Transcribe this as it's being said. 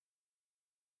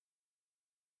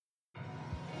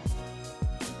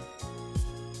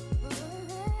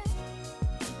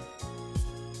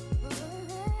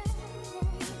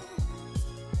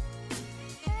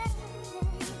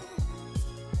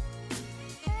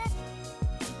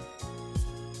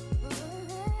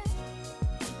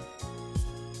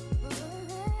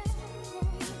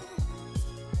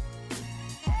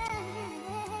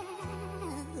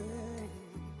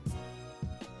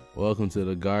Welcome to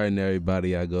the garden,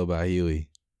 everybody. I go by Huey.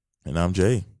 And I'm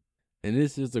Jay. And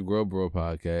this is the Grow Bro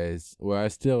podcast, where I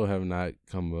still have not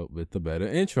come up with a better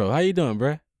intro. How you doing,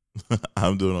 bruh?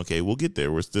 I'm doing okay. We'll get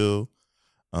there. We're still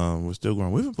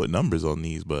growing. We haven't put numbers on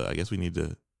these, but I guess we need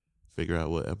to figure out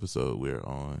what episode we're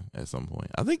on at some point.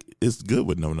 I think it's good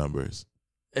with no numbers.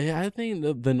 Yeah, I think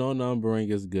the no numbering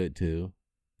is good too,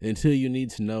 until you need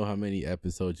to know how many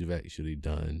episodes you've actually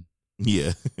done.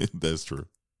 Yeah, that's true.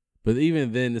 But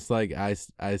even then, it's like I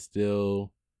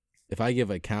still, if I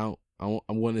give a count, I'm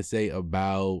going to say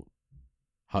about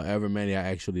however many I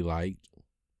actually liked.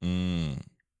 Okay.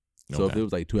 So if it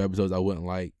was like 2 episodes I wouldn't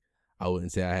like, I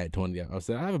wouldn't say I had 20. I would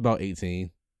say I have about 18.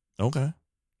 Okay.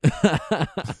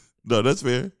 No, that's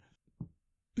fair.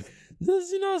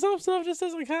 Just, some stuff just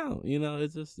doesn't count.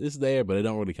 It's there, but it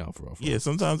don't really count for all. Yeah,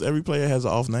 sometimes every player has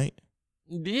an off night.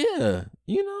 Yeah,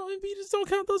 and we just don't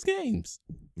count those games.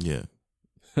 Yeah.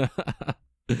 But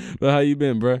how you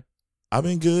been, bro? I've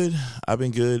been good.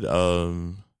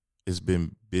 It's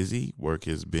been busy. Work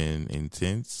has been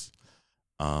intense.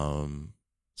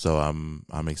 So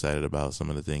I'm excited about some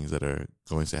of the things that are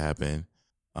going to happen.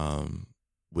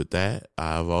 With that,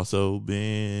 I've also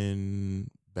been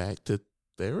back to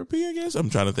therapy, I guess. I'm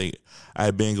trying to think.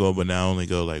 I've been going, but now I only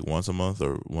go like once a month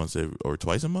or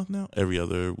twice a month now, every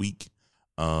other week.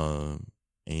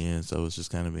 And so it's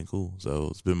just kind of been cool. So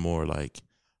it's been more like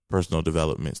personal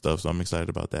development stuff. So I'm excited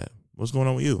about that. What's going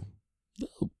on with you?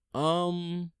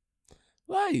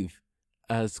 Life.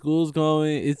 School's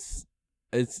going.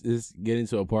 It's getting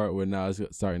to a part where now it's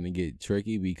starting to get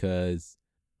tricky because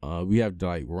we have to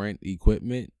like rent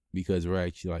equipment because we're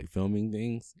actually like filming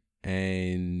things,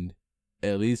 and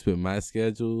at least with my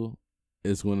schedule,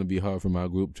 it's going to be hard for my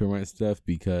group to rent stuff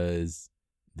because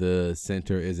the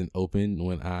center isn't open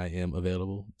when I am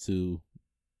available to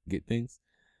get things.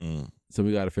 So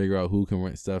we got to figure out who can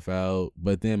rent stuff out.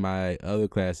 But then my other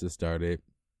classes started,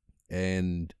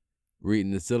 and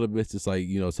reading the syllabus, it's like,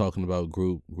 talking about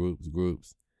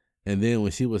groups. And then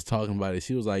when she was talking about it,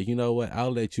 she was like, you know what?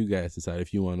 I'll let you guys decide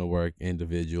if you want to work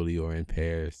individually or in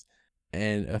pairs.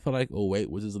 And I felt like a weight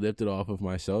was just lifted off of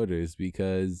my shoulders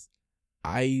because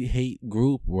I hate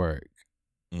group work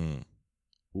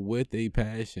with a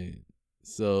passion.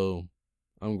 So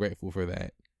I'm grateful for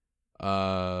that.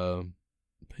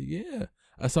 But yeah,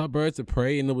 I saw Birds of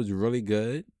Prey and it was really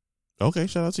good. Okay,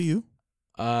 shout out to you.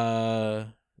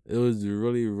 It was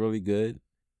really, really good.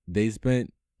 They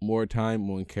spent more time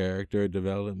on character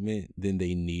development than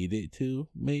they needed to,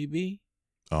 maybe.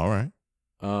 All right.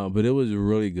 But it was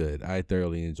really good. I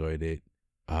thoroughly enjoyed it.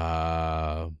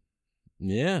 Yeah.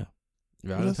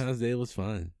 Valentine's Day was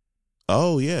fun.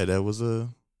 Oh yeah, that was a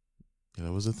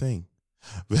thing.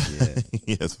 Yeah.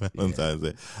 Yes, Valentine's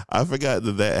Day. I forgot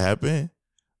that happened.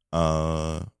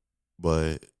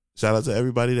 But shout out to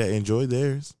everybody that enjoyed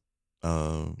theirs.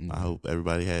 I hope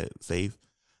everybody had safe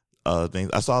things.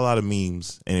 I saw a lot of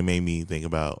memes and it made me think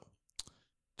about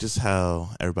just how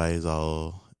everybody's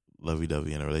all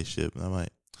lovey-dovey in a relationship. And I'm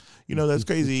like, that's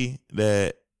crazy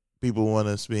that people want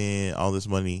to spend all this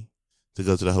money to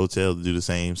go to the hotel to do the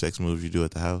same sex moves you do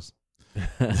at the house.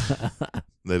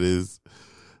 That is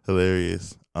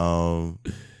hilarious. Yeah,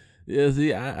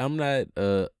 see, I'm not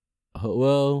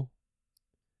well,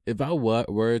 if I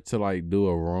were to like do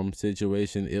a room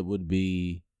situation, it would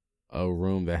be a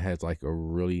room that has like a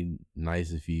really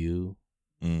nice view.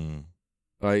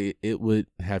 Like it would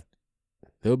have,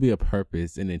 there would be a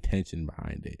purpose and intention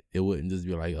behind it. It wouldn't just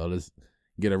be like, oh, let's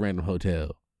get a random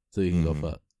hotel so you can go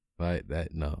fuck like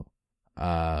that. No.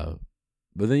 But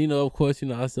then of course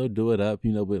I still do it up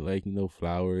with like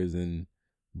flowers and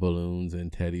balloons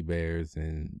and teddy bears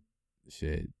and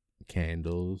shit.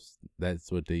 Candles.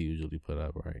 That's what they usually put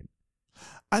up, right?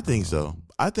 I think so.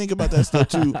 I think about that stuff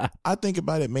too. I think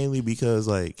about it mainly because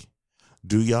like,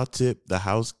 do y'all tip the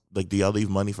house? Like, do y'all leave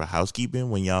money for housekeeping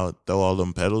when y'all throw all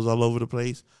them petals all over the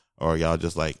place? Or y'all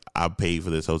just like, I paid for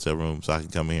this hotel room so I can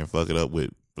come here and fuck it up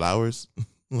with flowers?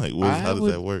 Like, how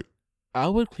does that work? I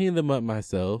would clean them up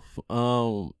myself.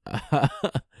 I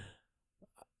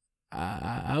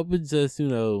would just,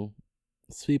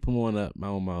 sweep them on up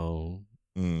on my own.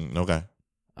 Okay.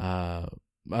 I'm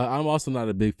also not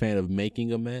a big fan of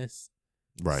making a mess.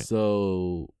 Right.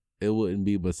 So it wouldn't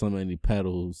be but so many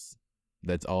petals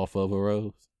that's off of a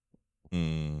rose.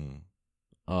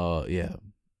 Yeah.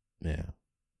 Yeah,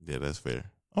 that's fair.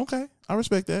 Okay. I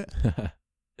respect that.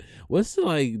 What's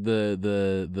like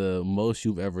the most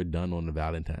you've ever done on a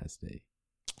Valentine's Day?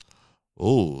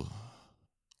 Oh.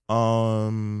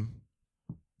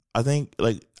 I think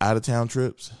like out of town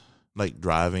trips, like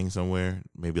driving somewhere,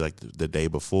 maybe like the day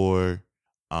before,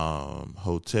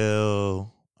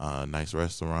 hotel, Nice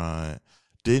restaurant.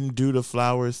 Didn't do the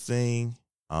flowers thing.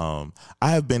 I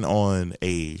have been on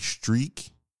a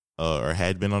streak, or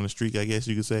had been on a streak, I guess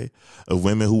you could say, of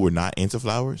women who were not into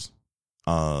flowers.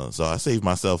 So I saved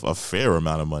myself a fair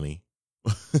amount of money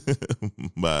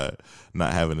by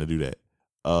not having to do that.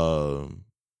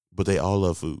 But they all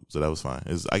love food, so that was fine.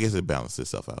 I guess it balanced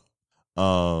itself out.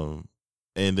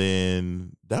 And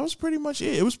then that was pretty much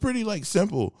it. It was pretty like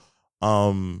simple.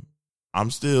 I'm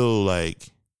still like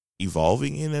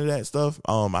evolving into that stuff.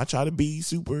 I try to be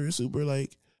super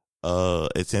like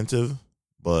attentive,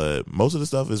 but most of the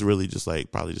stuff is really just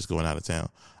like probably just going out of town.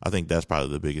 I think that's probably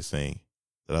the biggest thing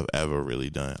that I've ever really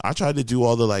done. I tried to do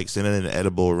all the like sending an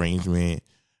edible arrangement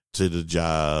to the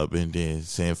job and then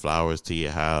send flowers to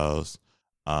your house,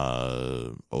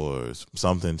 or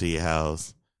something to your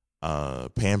house,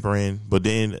 pampering. But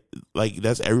then like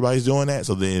that's everybody's doing that.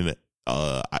 So then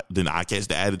I catch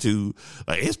the attitude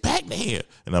like it's packed in here,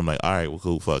 and I'm like, all right, well,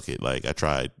 cool, fuck it. Like I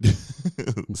tried.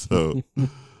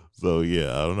 so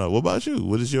yeah, I don't know. What about you?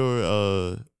 What is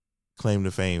your claim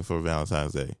to fame for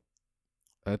Valentine's Day?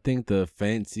 I think the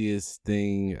fanciest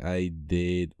thing I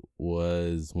did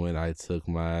was when I took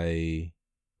my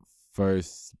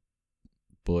first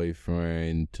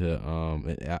boyfriend to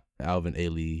an Alvin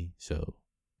Ailey show.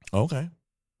 Okay.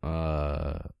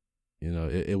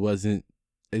 It wasn't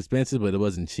expensive, but it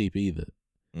wasn't cheap either.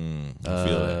 I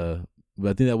feel that. But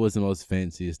I think that was the most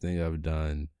fanciest thing I've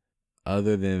done.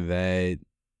 Other than that,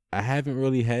 I haven't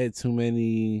really had too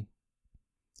many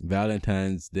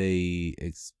Valentine's Day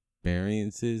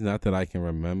experiences, not that I can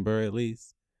remember at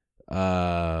least.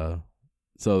 So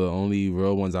the only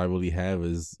real ones I really have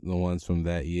is the ones from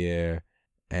that year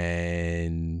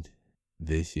and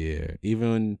this year.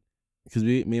 Even because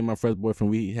me and my first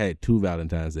boyfriend, we had 2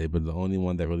 Valentine's Day, but the only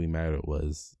one that really mattered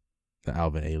was the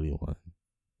Alvin Ailey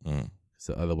one.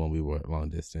 So the other one we were long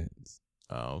distance.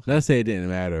 Oh, okay. Not to say it didn't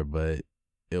matter, but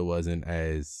it wasn't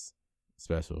as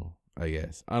special, I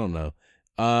guess. I don't know.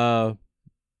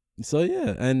 So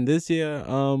yeah, and this year,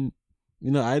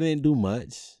 I didn't do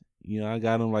much. I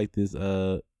got him like this.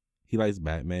 He likes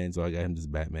Batman, so I got him this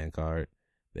Batman card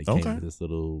that came with this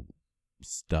little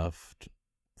stuffed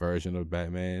version of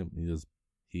Batman.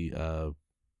 He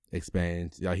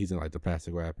expands. Yeah, he's in like the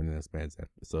plastic wrap and then expands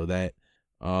after. So that,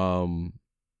 and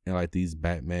like this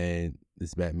Batman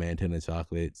tin of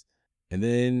chocolates, and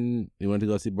then we went to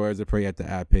go see Birds of Prey at the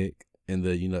iPic in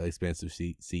the expensive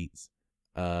seats.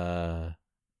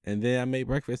 And then I made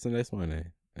breakfast the next morning,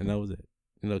 and that was it.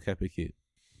 Kept it cute.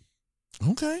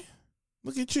 Okay,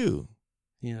 look at you.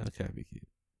 Kept it cute.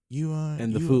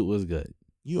 And the food was good.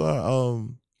 You are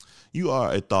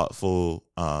a thoughtful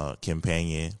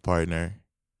companion, partner,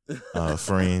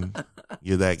 friend.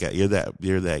 You're that guy.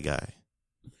 You're that guy.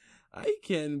 I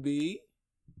can be.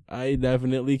 I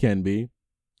definitely can be.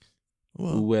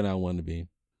 Well, when I want to be.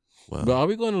 Well, but are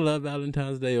we going to love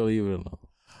Valentine's Day or leave it alone?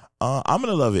 I'm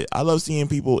gonna love it. I love seeing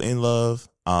people in love.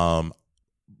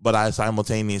 But I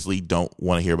simultaneously don't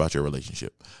want to hear about your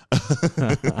relationship.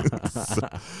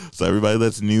 so everybody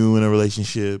that's new in a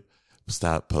relationship,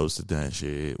 stop posting that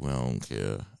shit. We don't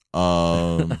care.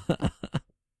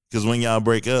 Because when y'all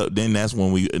break up, then that's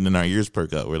when then our ears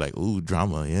perk up. We're like, ooh,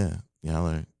 drama, yeah. Y'all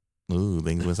are, ooh,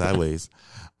 things went sideways.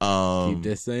 Keep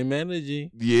that same energy.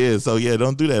 Yeah, so yeah,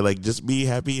 don't do that. Like, just be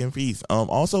happy and peace.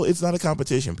 Also, it's not a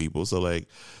competition, people. So like,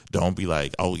 don't be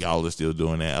like, oh, y'all are still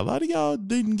doing that. A lot of y'all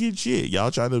didn't get shit.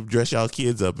 Y'all try to dress y'all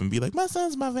kids up and be like, my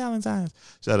son's my Valentine's.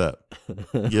 Shut up.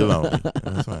 You're lonely.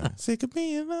 That's fine. Sick of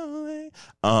being lonely.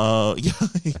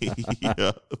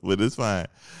 Yeah, but it's fine.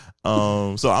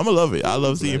 So I'm gonna love it. I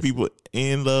love seeing people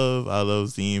in love. I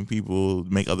love seeing people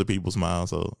make other people smile.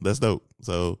 So that's dope.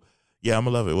 So yeah, I'm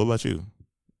gonna love it. What about you?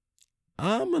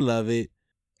 I'm gonna love it,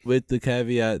 with the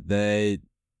caveat that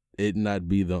it not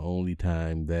be the only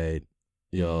time that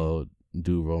y'all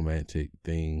do romantic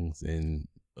things and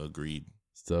agreed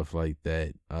stuff like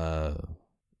that.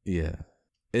 Yeah,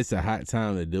 it's a hot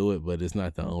time to do it, but it's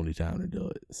not the only time to do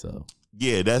it. So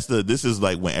yeah, this is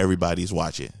like when everybody's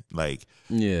watching. Like,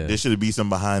 yeah, there should be some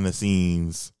behind the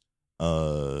scenes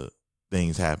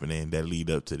things happening that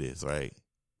lead up to this, right?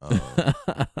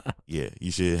 Yeah,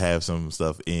 you should have some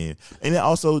stuff in. And then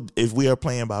also, if we are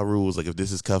playing by rules, like if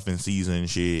this is cuffing season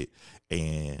shit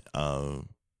and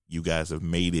you guys have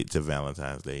made it to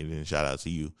Valentine's Day, then shout out to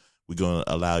you. We're going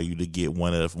to allow you to get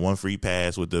one free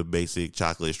pass with the basic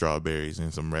chocolate strawberries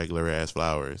and some regular ass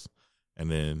flowers. And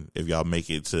then if y'all make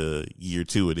it to year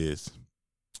 2 of this,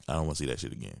 I don't want to see that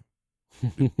shit again.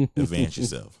 Advance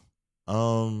yourself.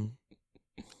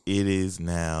 It is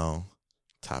now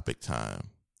topic time.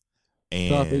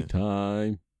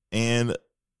 And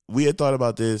we had thought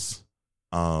about this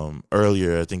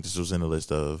earlier. I think this was in the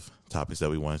list of topics that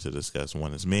we wanted to discuss.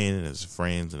 One is men, and as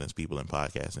friends, and as people in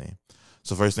podcasting.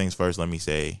 So first things first, let me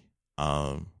say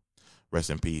rest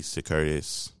in peace to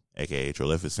Curtis, a.k.a.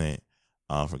 Trolificent,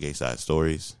 from Gay Side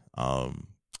Stories.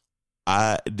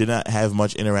 I did not have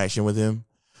much interaction with him,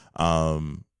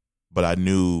 but I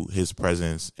knew his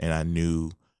presence, and I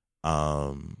knew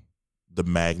the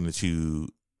magnitude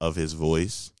of his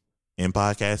voice in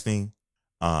podcasting.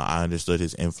 I understood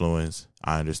his influence.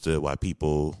 I understood why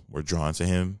people were drawn to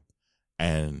him.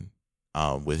 And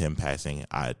with him passing,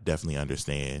 I definitely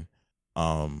understand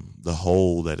the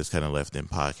hole that is kind of left in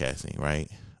podcasting, right?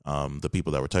 The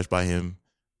people that were touched by him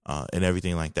and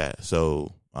everything like that.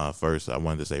 So first, I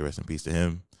wanted to say rest in peace to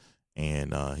him,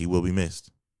 and he will be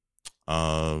missed.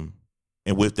 And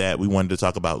with that, we wanted to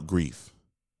talk about grief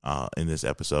in this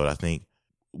episode. I think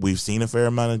we've seen a fair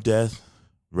amount of death,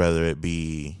 whether it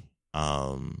be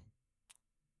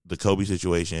the Kobe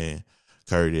situation,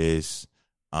 Curtis,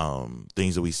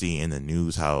 things that we see in the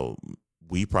news, how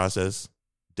we process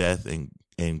death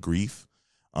and grief,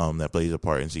 that plays a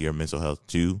part into your mental health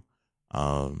too.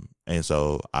 And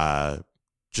so I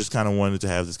just kind of wanted to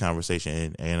have this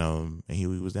conversation, and he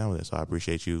was down with it. So I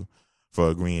appreciate you for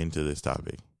agreeing to this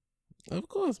topic. Of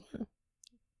course, man.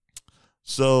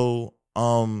 So,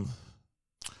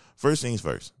 first things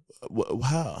first,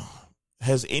 how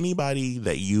has anybody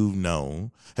that you've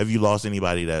known, have you lost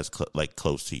anybody that's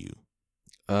close to you?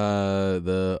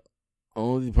 The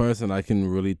only person I can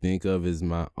really think of is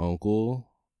my uncle,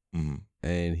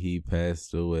 and he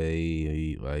passed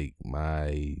away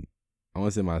I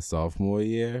want to say my sophomore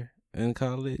year in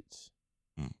college.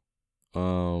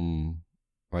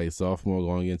 Like sophomore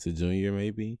going into junior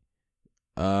maybe.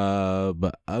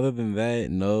 But other than that,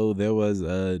 no, there was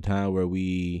a time where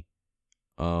we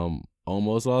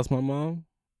almost lost my mom.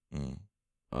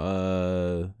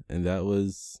 And that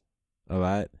was a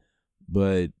lot.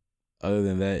 But other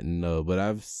than that, no. But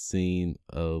I've seen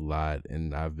a lot,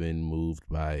 and I've been moved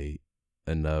by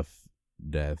enough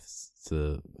deaths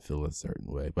to feel a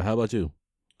certain way. But how about you?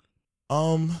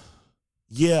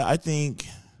 Yeah, I think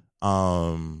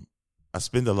I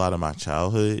spent a lot of my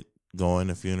childhood going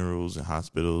to funerals and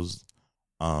hospitals.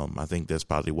 I think that's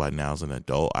probably why now as an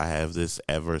adult I have this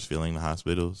adverse feeling to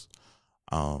hospitals.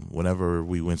 Whenever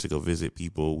we went to go visit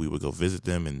people, we would go visit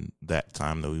them, and that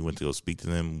time that we went to go speak to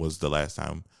them was the last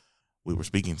time we were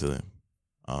speaking to them.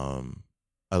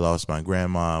 I lost my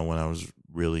grandma when I was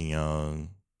really young.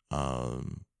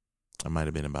 I might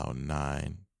have been about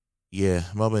 9. Yeah,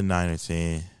 I might have been 9 or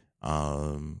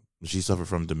 10. She suffered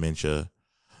from dementia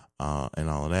and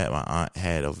all of that. My aunt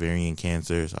had ovarian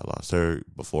cancer, so I lost her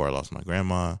before I lost my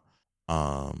grandma.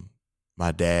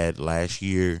 My dad last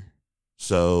year.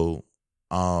 So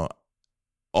all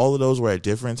of those were at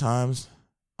different times.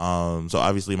 So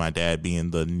obviously my dad being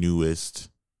the newest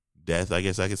death, I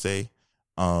guess I could say.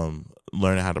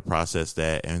 Learning how to process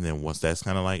that, and then once that's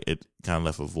kind of like, it kind of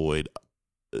left a void.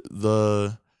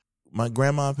 My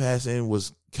grandma passing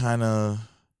was kind of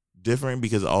different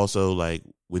because also like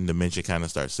when dementia kind of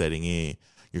starts setting in,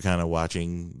 you're kind of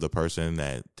watching the person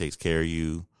that takes care of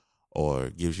you or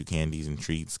gives you candies and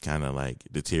treats kind of like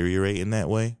deteriorate in that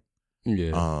way.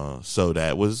 Yeah. So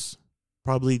that was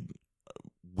probably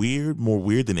more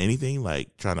weird than anything,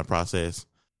 like trying to process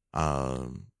that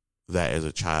as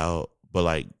a child. But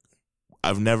like,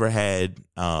 I've never had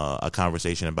a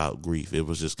conversation about grief. It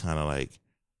was just kind of like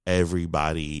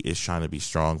everybody is trying to be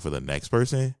strong for the next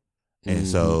person. And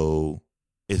so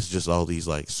it's just all these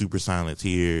like super silent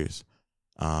tears,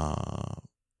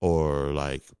 or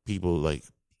like people like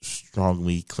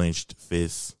strongly clenched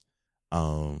fists,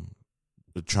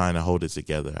 trying to hold it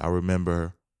together. I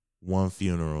remember one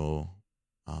funeral,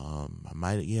 it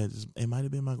might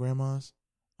have been my grandma's,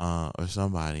 or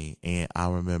somebody. And I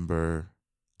remember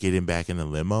getting back in the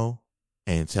limo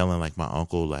and telling like my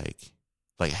uncle, like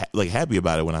happy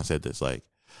about it when I said this, like,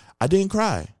 I didn't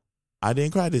cry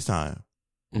this time.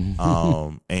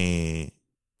 And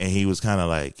he was kind of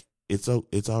like, it's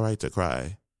all right to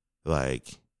cry. Like,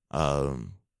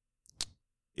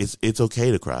 it's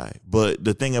okay to cry. But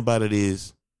the thing about it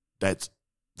is that's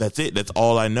it. That's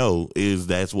all I know is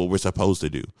that's what we're supposed to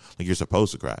do. Like, you're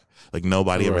supposed to cry. Like,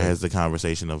 nobody ever has the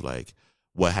conversation of like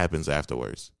what happens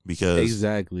afterwards, because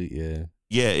exactly.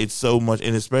 Yeah, it's so much,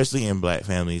 and especially in Black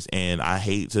families. And I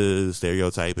hate to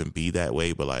stereotype and be that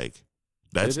way, but like,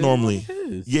 that's normally,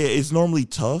 it's normally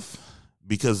tough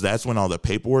because that's when all the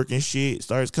paperwork and shit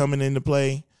starts coming into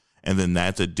play. And then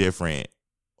that's a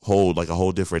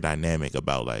whole different dynamic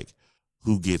about like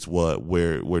who gets what,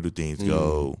 where do things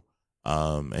go.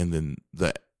 And then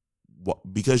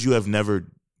because you have never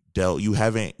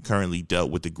currently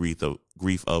dealt with the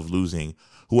grief of losing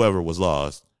whoever was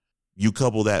lost. You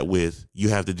couple that with, you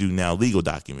have to do now legal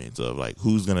documents of like,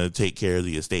 who's going to take care of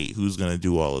the estate, who's going to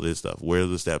do all of this stuff, where are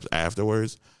the steps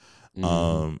afterwards.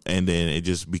 And then it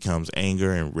just becomes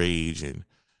anger and rage and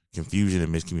confusion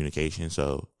and miscommunication.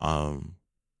 So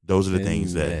those are the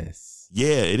things that,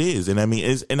 yeah, it is. And I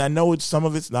mean, and I know some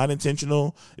of it's not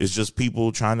intentional. It's just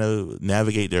people trying to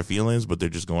navigate their feelings, but they're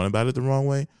just going about it the wrong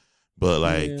way. But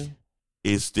like,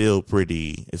 it's still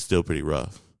pretty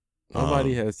rough.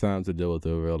 Nobody has time to deal with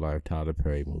a real life Tyler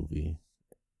Perry movie.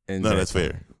 And no, that's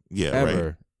fair. Yeah, ever,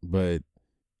 right. But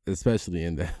especially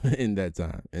in that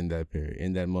time, in that period,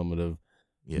 in that moment of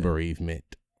bereavement.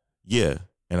 Yeah,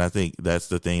 and I think that's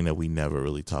the thing that we never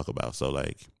really talk about. So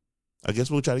like, I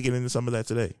guess we'll try to get into some of that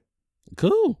today.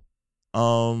 Cool.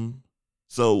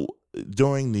 So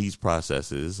during these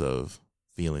processes of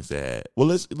feeling sad, well,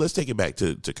 let's take it back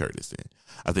to Curtis then.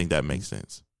 I think that makes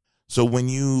sense. So when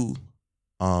you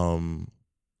I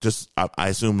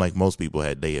assume like most people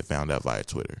they had found out via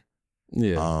Twitter.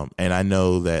 Yeah. And I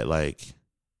know that like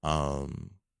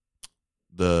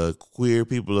the Queer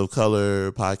People of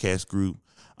Color podcast group,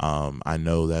 I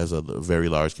know there's a very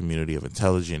large community of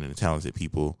intelligent and talented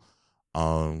people.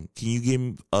 Can you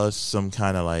give us some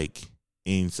kind of like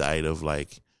insight of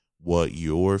like what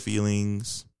your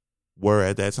feelings were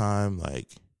at that time? Like,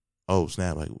 oh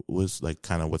snap, like what's like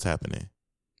kind of what's happening?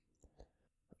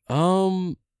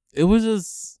 It was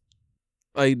just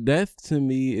like, death to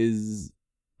me is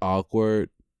awkward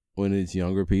when it's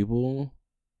younger people.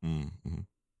 Mm-hmm.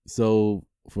 So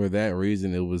for that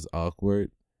reason, it was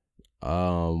awkward.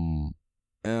 And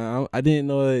I didn't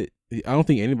know it. I don't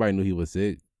think anybody knew he was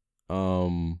sick.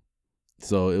 So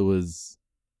it was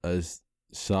a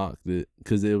shock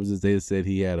because it was just, they said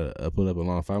he had a put up a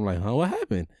long fight. I'm like, huh, what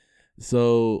happened?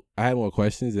 So I had more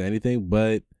questions than anything,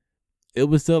 but it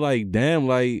was still like, damn,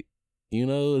 like, you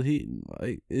know, he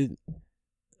like it.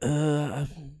 I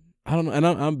don't know, and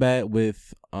I'm bad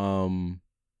with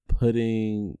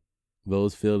putting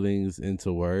those feelings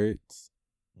into words.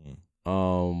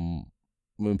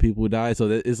 When people die, so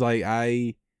that it's like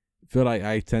I feel like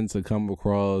I tend to come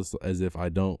across as if I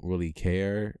don't really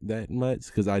care that much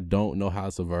because I don't know how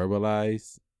to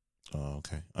verbalize. Oh,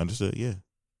 okay, understood. Yeah,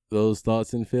 those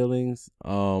thoughts and feelings.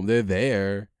 They're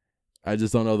there. I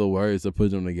just don't know the words to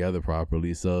put them together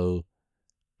properly. So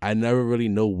I never really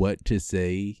know what to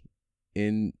say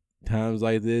in times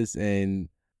like this, and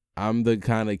I'm the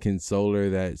kind of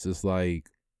consoler that's just like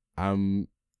I'm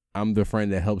the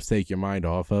friend that helps take your mind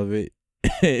off of it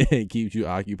and keeps you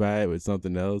occupied with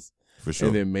something else. For sure.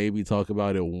 And then maybe talk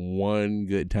about it one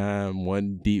good time,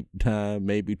 one deep time,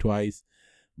 maybe twice.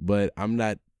 But I'm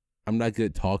not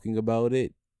good talking about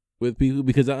it with people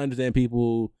because I understand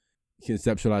people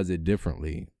conceptualize it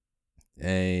differently.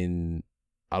 And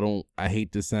I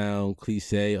hate to sound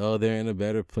cliche, oh, they're in a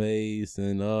better place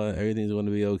and everything's going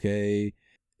to be okay.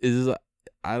 It's just,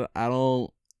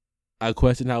 I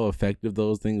question how effective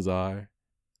those things are.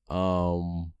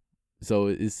 So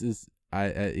it's just,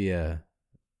 yeah.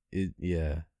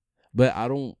 But I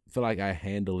don't feel like I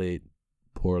handle it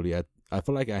poorly. I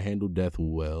feel like I handle death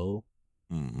well.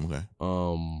 Okay.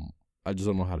 I just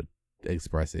don't know how to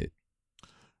express it.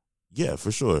 Yeah,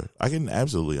 for sure. I can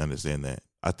absolutely understand that.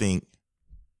 I think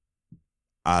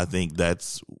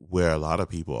that's where a lot of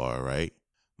people are, right?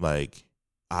 Like,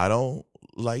 I don't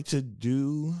like to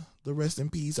do the rest in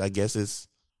peace. I guess it's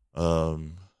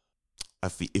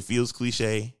it feels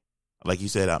cliche. Like you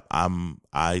said,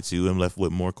 I too am left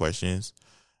with more questions.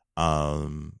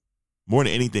 More than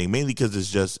anything, mainly because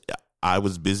it's just I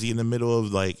was busy in the middle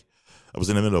of I was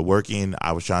in the middle of working.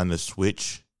 I was trying to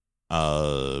switch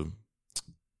a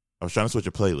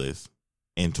playlist,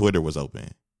 and Twitter was open,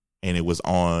 and it was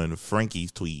on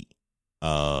Frankie's tweet.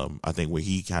 I think where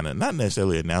he kind of not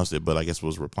necessarily announced it, but I guess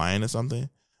was replying to something.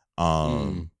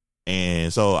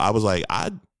 And so I was like,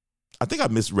 I think I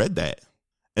misread that.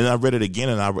 And I read it again,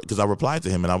 and because I replied to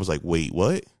him, and I was like, "Wait,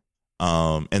 what?"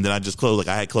 And then I just closed. Like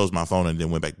I had closed my phone and then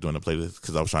went back to doing the playlist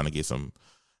because I was trying to get some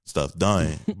stuff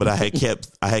done. But I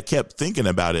had kept thinking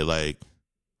about it. Like,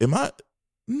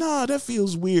 Nah, that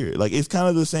feels weird. Like it's kind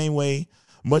of the same way,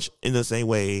 much in the same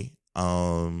way.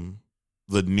 The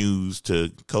news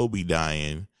to Kobe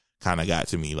dying kind of got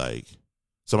to me. Like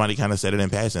somebody kind of said it in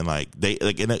passing, like they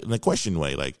like in a question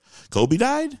way, like Kobe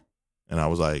died, and I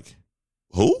was like,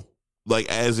 who?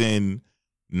 Like, as in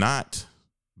not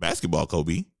basketball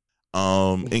Kobe.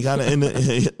 And kind of in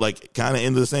the kind of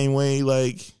in the same way,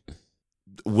 like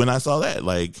when I saw that,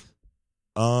 like,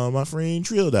 my friend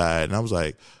Trill died, and I was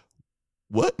like,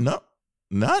 what? No,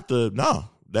 that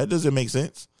doesn't make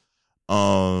sense.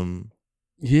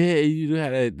 Yeah, you do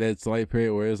have that slight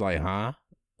period where it's like, huh?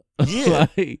 Yeah,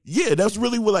 Like, yeah, that's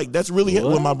really where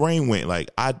what? my brain went. Like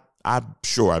I'm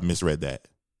sure I misread that,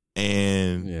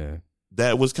 and Yeah.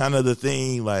 that was kind of the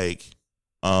thing. Like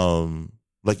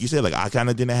you said, like I kind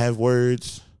of didn't have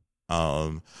words.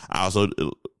 I also,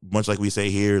 much like we say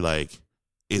here, like,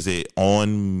 is it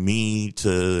on me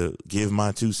to give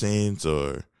my 2 cents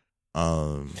or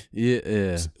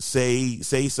Yeah.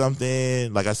 say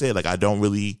something? Like I said, like I don't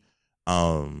really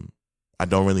know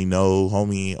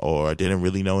homie, or I didn't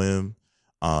really know him.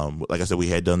 Like I said, we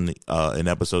had done an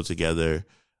episode together.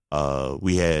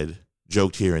 We had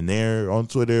joked here and there on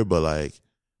Twitter, but like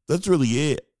that's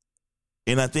really it.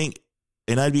 And I think,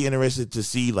 and I'd be interested to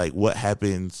see like what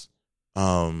happens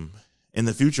in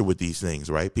the future with these things,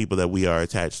 right? People that we are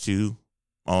attached to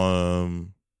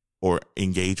or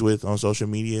engage with on social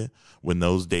media, when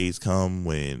those days come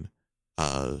when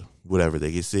whatever,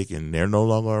 they get sick and they're no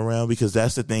longer around, because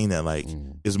that's the thing that like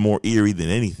is more eerie than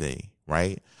anything,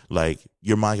 right? Like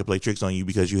your mind can play tricks on you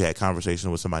because you had conversations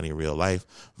with somebody in real life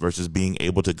versus being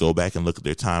able to go back and look at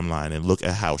their timeline and look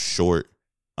at how short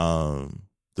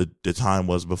the time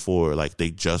was before like they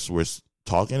just were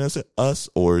talking to us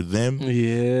or them.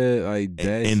 Yeah, like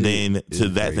that. And then to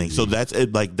that crazy thing. So that's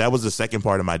it. Like that was the second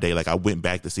part of my day. Like I went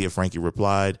back to see if Frankie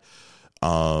replied.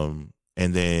 And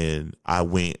then I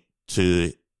went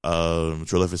to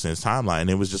Trilificent's timeline, and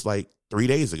it was just like 3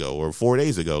 days ago or 4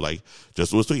 days ago, like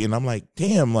just was tweeting. I'm like,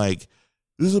 damn, like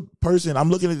this is a person. I'm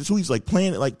looking at the tweets, like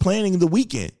planning the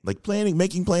weekend, like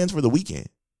making plans for the weekend,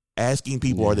 asking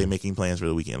people, are they making plans for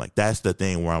the weekend? Like that's the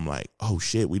thing where I'm like, oh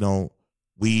shit, we don't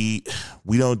do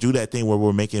that thing where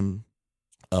we're making,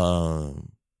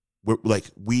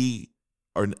 we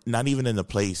are not even in the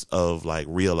place of like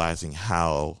realizing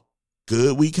how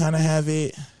good we kind of have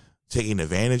it, taking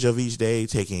advantage of each day,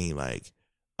 taking like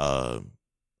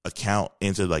account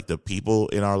into like the people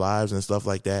in our lives and stuff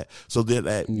like that, so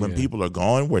that when people are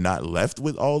gone, we're not left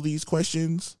with all these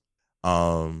questions.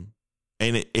 And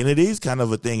it is kind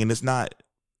of a thing, and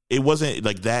it wasn't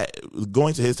like that.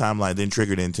 Going to his timeline then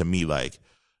triggered into me like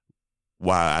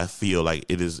why I feel like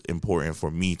it is important for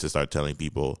me to start telling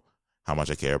people how much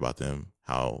I care about them,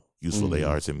 how useful they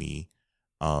are to me.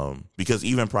 Because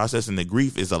even processing the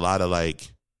grief is a lot of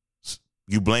like,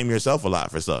 you blame yourself a lot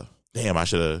for stuff. Damn, I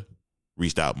should have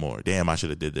reached out more. Damn, I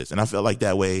should have did this. And I felt like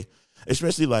that way,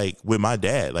 especially like with my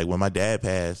dad. Like when my dad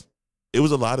passed, it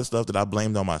was a lot of stuff that I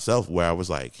blamed on myself, where I was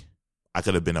like, I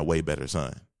could have been a way better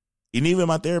son. And even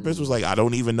my therapist was like, I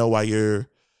don't even know why you're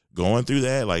going through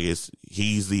that. Like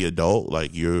he's the adult.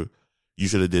 Like you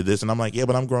should have did this. And I'm like, yeah,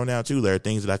 but I'm grown now too. There are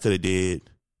things that I could have did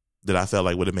that I felt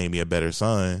like would have made me a better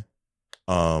son.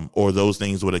 Or those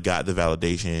things would have got the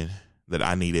validation that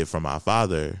I needed from my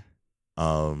father.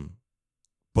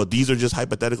 But these are just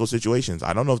hypothetical situations.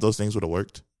 I don't know if those things would have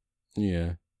worked.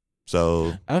 Yeah.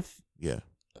 So I feel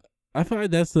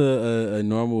like that's a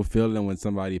normal feeling when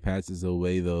somebody passes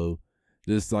away, though.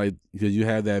 Just like, because you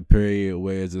have that period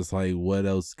where it's just like, what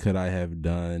else could I have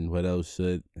done? What else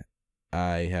should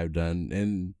I have done?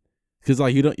 And because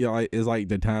like it's like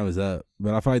the time is up.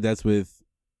 But I feel like that's with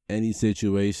any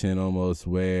situation almost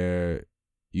where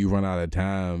you run out of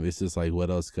time. It's just like, what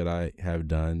else could I have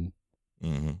done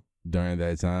during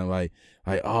that time? Like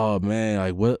oh man,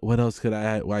 like what else could I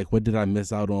have, like what did I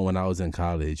miss out on when I was in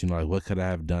college? You know, like what could I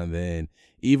have done then?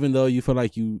 Even though you feel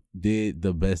like you did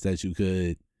the best that you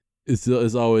could,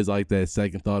 it's always like that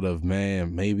second thought of,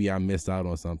 man, maybe I missed out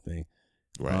on something.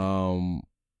 Right.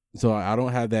 So I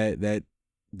don't have that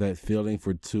feeling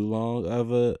for too long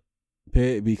of a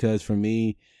period, because for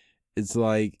me, it's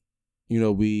like, you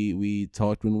know, we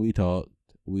talked when we talked,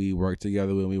 we worked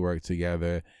together when we worked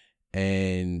together,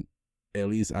 and at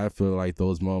least I feel like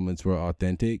those moments were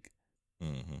authentic.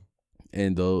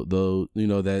 And though you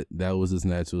know that was just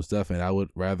natural stuff, and I would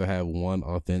rather have one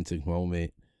authentic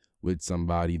moment with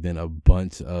somebody than a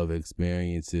bunch of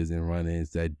experiences and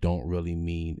run-ins that don't really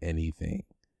mean anything.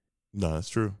 No, that's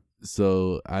true.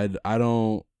 So I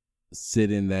don't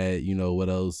sit in that, you know, what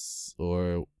else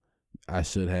or I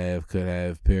should have, could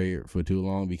have period for too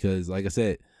long, because like I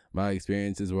said, my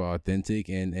experiences were authentic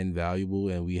and valuable,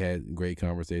 and we had great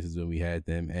conversations when we had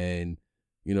them, and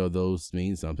you know, those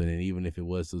mean something. And even if it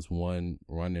was just one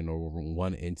run-in or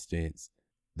one instance,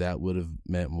 that would have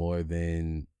meant more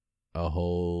than a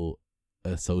whole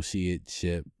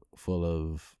associateship full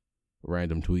of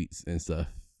random tweets and stuff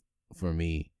for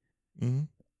me.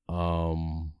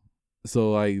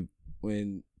 So like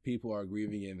when people are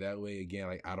grieving in that way, again,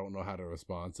 like I don't know how to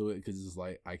respond to it, because it's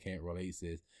like I can't relate,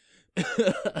 sis.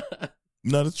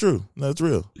 No, that's true. No, that's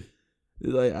real.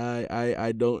 Like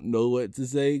I don't know what to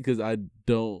say because I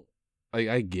don't like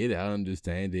I get it, I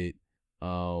understand it,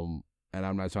 and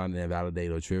I'm not trying to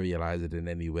invalidate or trivialize it in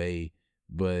any way,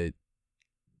 but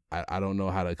I don't know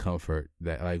how to comfort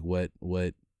that. Like what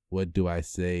do I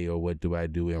say or what do I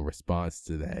do in response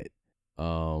to that?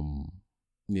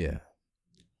 Yeah.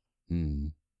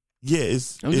 Mm. Yeah, I'm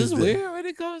it's just the weird when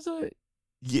it comes to it.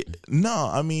 yeah. No,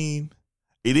 I mean,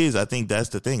 it is. I think that's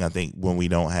the thing. I think when we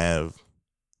don't have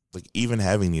like even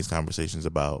having these conversations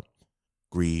about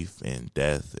grief and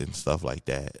death and stuff like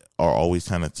that are always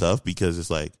kind of tough because it's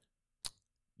like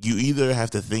you either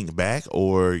have to think back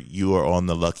or you are on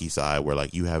the lucky side where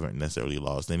like you haven't necessarily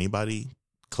lost anybody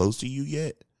close to you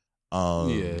yet.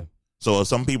 Yeah. So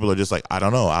some people are just like, I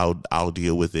don't know, I'll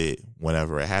deal with it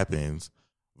whenever it happens,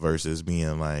 versus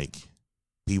being like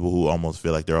people who almost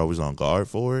feel like they're always on guard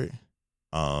for it.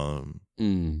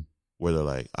 Where they're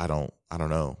like, I don't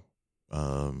know.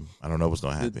 I don't know what's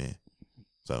gonna happen.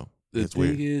 So the it's thing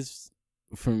weird. is,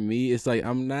 for me, it's like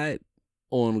I'm not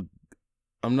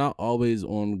always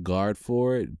on guard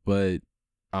for it, but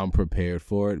I'm prepared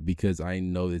for it because I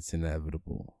know it's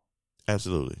inevitable.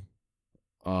 Absolutely.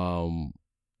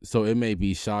 So it may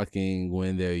be shocking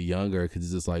when they're younger because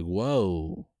it's just like,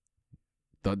 whoa,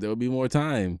 thought there would be more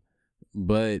time,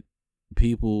 but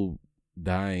people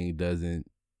dying doesn't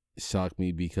shock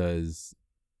me because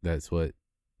that's what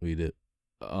we do.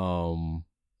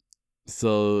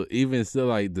 So even still,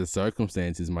 like the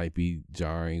circumstances might be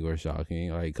jarring or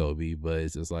shocking, like Kobe, but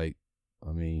it's just like,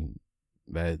 I mean,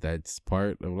 that's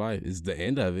part of life. It's the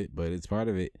end of it, but it's part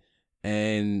of it,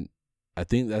 and I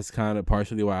think that's kind of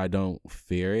partially why I don't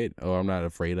fear it or I'm not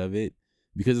afraid of it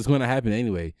because it's going to happen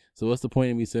anyway. So what's the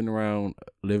point of me sitting around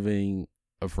living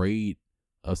afraid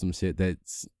of some shit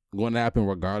that's going to happen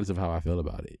regardless of how I feel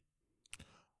about it?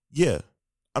 Yeah.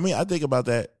 I mean, I think about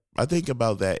that. I think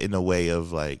about that in a way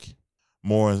of like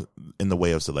more in the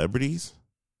way of celebrities,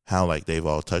 how like they've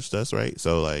all touched us, right?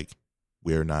 So like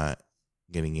we're not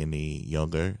getting any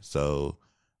younger. So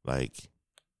like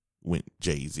when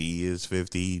Jay-Z is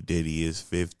 50, Diddy is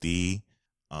 50,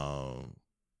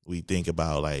 we think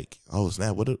about like, oh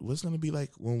snap, what's gonna be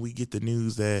like when we get the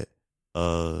news that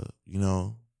you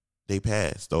know, they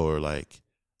passed, or like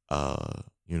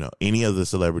you know, any of the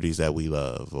celebrities that we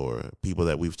love or people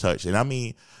that we've touched. And I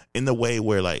mean in the way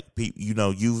where like you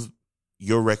know,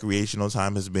 your recreational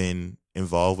time has been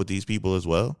involved with these people as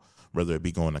well, whether it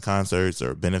be going to concerts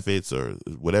or benefits or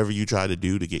whatever you try to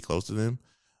do to get close to them.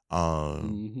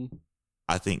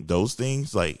 I think those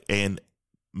things like, and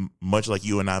much like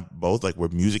you and I both, like we're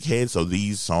music heads, so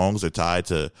these songs are tied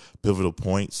to pivotal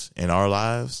points in our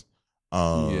lives.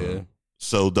 Yeah.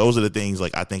 So those are the things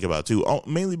like I think about too,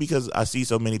 mainly because I see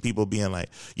so many people being like,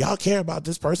 y'all care about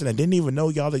this person and didn't even know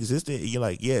y'all existed. And you're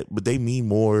like, yeah, but they mean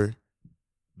more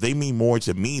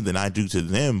to me than I do to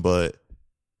them. But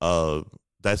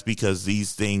that's because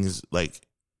these things like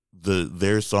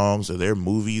their songs or their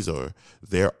movies or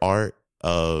their art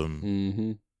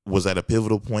was at a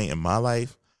pivotal point in my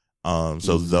life.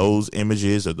 So those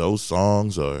images or those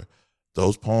songs or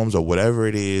those poems or whatever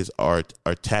it is are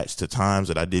attached to times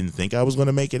that I didn't think I was going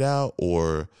to make it out,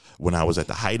 or when I was at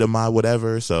the height of my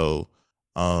whatever. So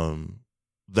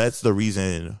that's the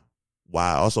reason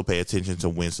why I also pay attention to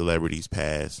when celebrities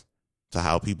pass, to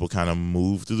how people kind of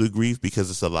move through the grief, because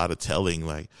it's a lot of telling.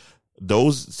 Like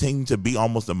those seem to be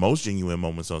almost the most genuine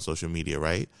moments on social media,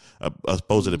 right?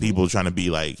 Opposed to the people trying to be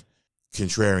like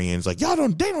contrarians, like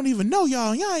they don't even know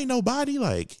y'all ain't nobody.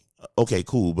 Like, okay,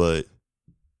 cool, but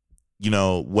you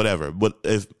know, whatever. But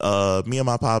if me and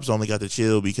my pops only got to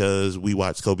chill because we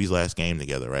watched Kobe's last game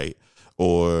together, right?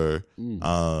 Or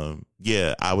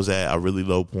yeah, I was at a really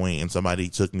low point and somebody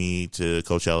took me to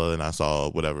Coachella and I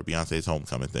saw whatever Beyonce's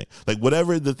homecoming thing. Like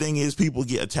whatever the thing is people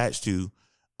get attached to,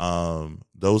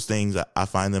 those things I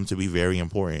find them to be very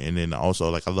important. And then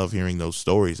also like I love hearing those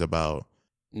stories about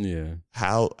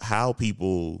how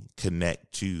people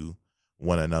connect to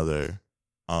one another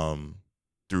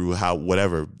through how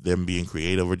whatever them being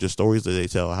creative or just stories that they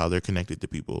tell, how they're connected to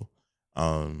people.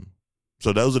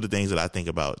 So those are the things that I think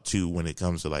about too when it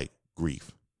comes to like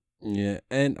grief. Yeah,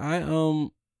 and I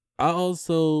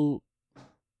also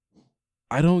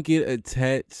I don't get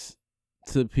attached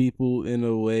to people in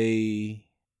a way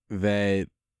that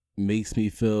makes me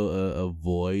feel a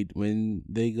void when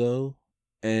they go.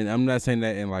 And I'm not saying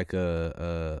that in like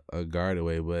a guarded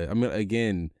way, but I mean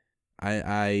again,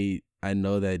 I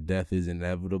know that death is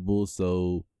inevitable,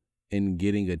 so in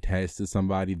getting attached to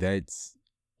somebody that's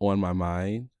on my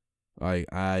mind, like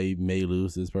I may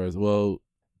lose this person. Well,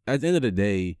 at the end of the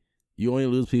day, you only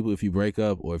lose people if you break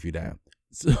up or if you die.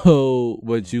 So,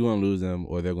 but you gonna lose them,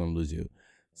 or they're gonna lose you.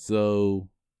 So,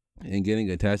 and getting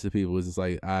attached to people is just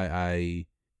like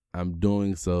I'm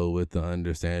doing so with the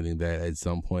understanding that at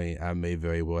some point I may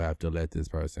very well have to let this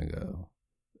person go.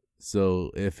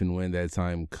 So if and when that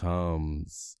time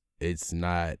comes, it's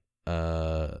not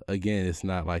again, it's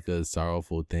not like a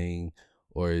sorrowful thing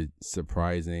or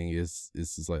surprising. It's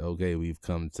just like, okay, we've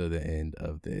come to the end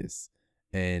of this,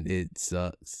 and it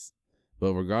sucks.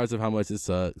 But regardless of how much it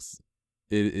sucks,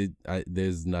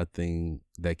 there's nothing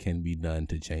that can be done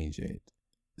to change it.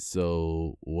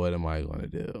 So what am I gonna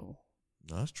do?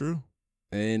 That's true.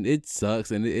 And it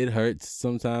sucks, and it hurts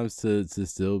sometimes to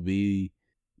still be,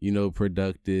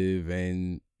 productive,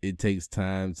 and it takes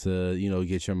time to,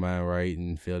 get your mind right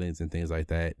and feelings and things like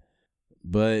that.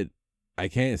 But I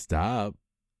can't stop.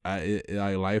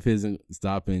 Life isn't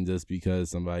stopping just because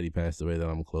somebody passed away that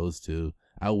I'm close to.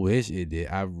 I wish it did.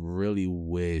 I really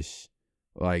wish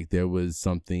like there was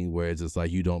something where it's just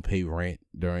like you don't pay rent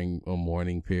during a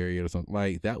mourning period or something.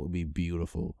 Like that would be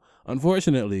beautiful.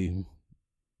 Unfortunately,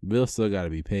 bills still got to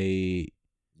be paid.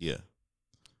 Yeah.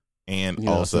 And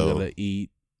still also gotta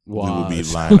eat, we would be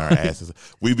wash. lying our asses.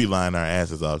 We be lying our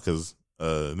asses off because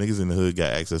niggas in the hood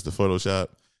got access to Photoshop.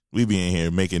 We be in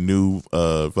here making new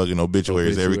fucking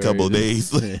obituaries every couple of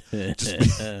days.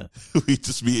 We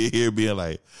just be in here being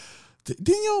like,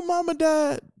 didn't your mama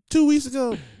die 2 weeks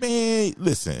ago? Man,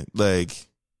 listen, like,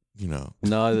 No,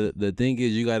 the thing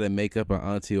is, you got to make up an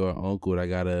auntie or uncle that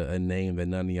got a name that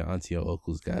none of your auntie or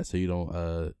uncles got, so you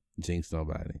don't jinx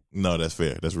nobody. No, that's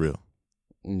fair. That's real.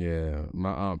 Yeah,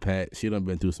 my Aunt Pat, she done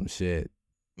been through some shit.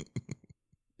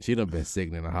 She done been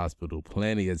sick in the hospital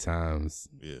plenty of times.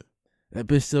 Yeah. That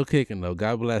bitch still kicking though.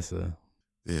 God bless her.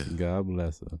 Yeah. God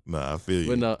bless her. Nah, I feel you.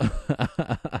 But no.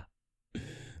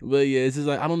 But yeah, it's just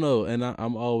like, I don't know. And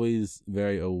I'm always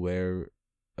very aware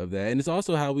of that. And it's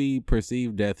also how we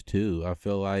perceive death too. I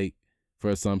feel like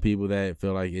for some people that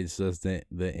feel like it's just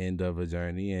the end of a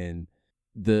journey, and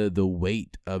the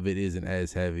weight of it isn't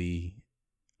as heavy.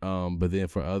 But then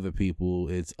for other people,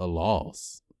 it's a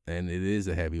loss, and it is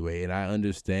a heavy weight. And I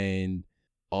understand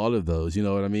all of those. You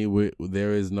know what I mean?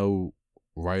 There is no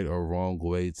right or wrong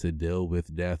way to deal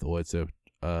with death or to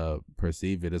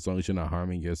perceive it, as long as you're not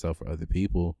harming yourself or other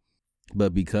people.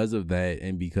 But because of that,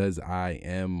 and because I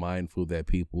am mindful that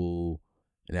people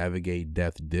navigate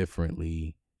death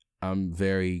differently, I'm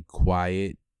very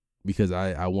quiet because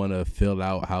I want to fill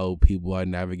out how people are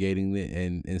navigating it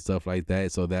and stuff like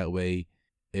that. So that way,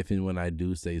 if and when I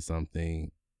do say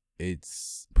something,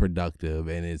 it's productive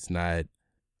and it's not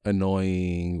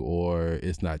annoying or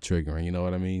it's not triggering. You know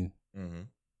what I mean? Mm-hmm.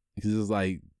 Because it's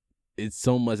like, it's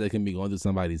so much that can be going through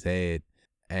somebody's head,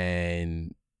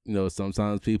 and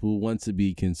sometimes people want to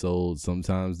be consoled,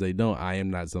 sometimes they don't. I am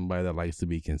not somebody that likes to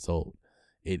be consoled.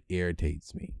 It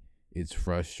irritates me. It's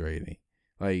frustrating.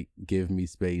 Like, give me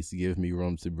space, give me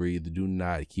room to breathe. Do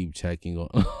not keep checking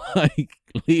on. Like,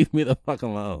 leave me the fuck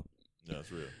alone. That's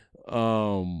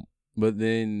real. But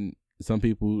then some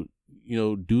people,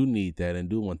 do need that and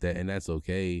do want that, and that's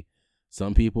okay.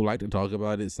 Some people like to talk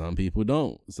about it. Some people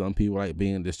don't. Some people like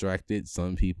being distracted.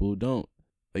 Some people don't.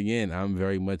 Again, I'm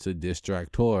very much a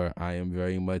distractor. I am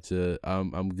very much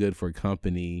I'm good for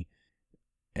company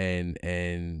and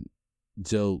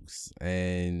jokes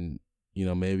and,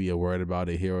 maybe a word about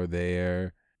it here or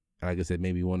there. Like I said,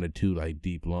 maybe one or two like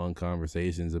deep, long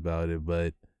conversations about it.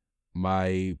 But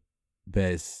my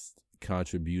best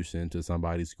contribution to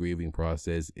somebody's grieving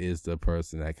process is the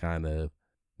person that kind of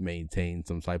maintain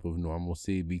some type of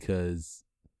normalcy, because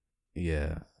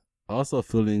also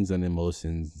feelings and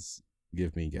emotions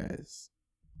give me gas.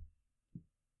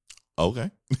 Okay.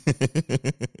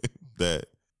 That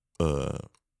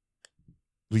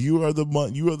you are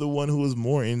the one who is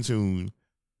more in tune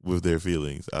with their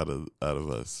feelings out of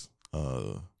us.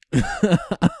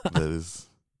 That is,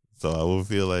 so I will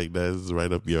feel like that is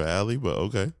right up your alley, but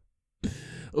okay.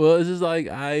 Well, it's just like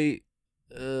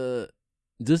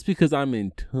just because I'm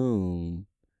in tune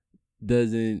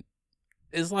doesn't.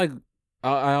 It's like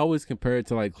I always compare it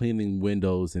to like cleaning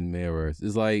windows and mirrors.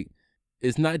 It's like,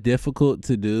 it's not difficult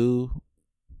to do.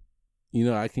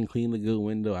 I can clean a good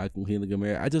window. I can clean a good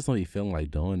mirror. I just don't be feeling like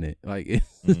doing it. Like,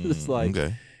 it's just like,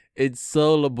 okay. It's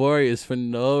so laborious for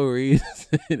no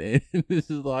reason. And it's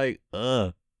just like,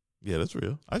 Yeah, that's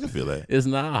real. I can feel that. It's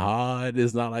not hard.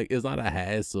 It's not a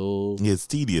hassle. Yeah, it's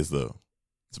tedious though.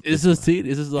 It's just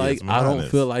tedious. It's just like, it's I don't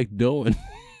feel like doing.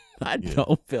 I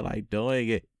don't feel like doing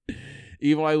it.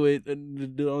 Even like with the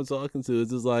dude I'm talking to,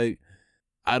 it's just like,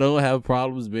 I don't have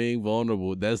problems being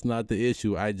vulnerable. That's not the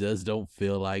issue. I just don't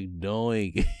feel like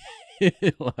doing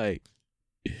it. Like,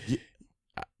 yeah.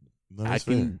 No, I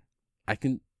can I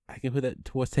can put that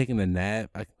towards taking a nap.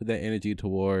 I can put that energy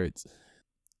towards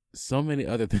so many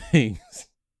other things.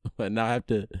 But now I have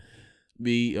to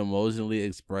be emotionally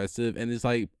expressive, and it's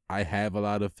like I have a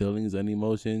lot of feelings and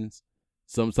emotions,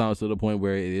 sometimes to the point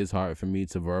where it is hard for me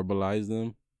to verbalize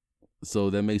them.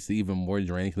 So that makes it even more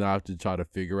draining because I have to try to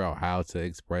figure out how to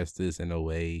express this in a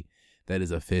way that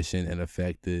is efficient and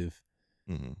effective.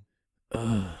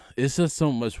 It's just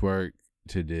so much work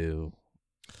to do,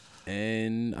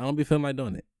 and I don't be feeling like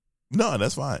doing it. No,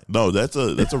 that's fine. No, that's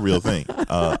a real thing.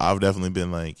 I've definitely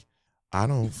been like, I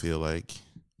don't feel like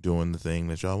doing the thing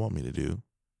that y'all want me to do.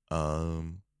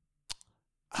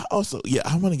 Also, yeah,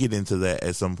 I want to get into that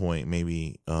at some point,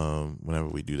 maybe whenever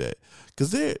we do that,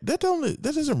 because that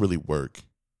doesn't really work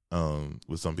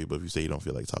with some people if you say you don't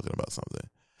feel like talking about something,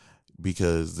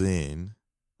 because then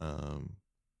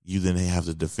you then have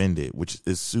to defend it, which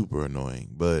is super annoying.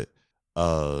 But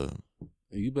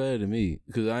you better than me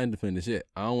because I ain't defending shit.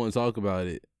 I don't want to talk about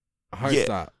it. Hard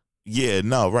stop. Yeah,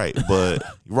 no, right, but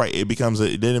right, it becomes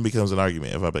an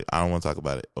argument if I'm like, I don't want to talk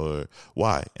about it, or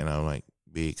why, and I'm like,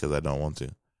 because I don't want to,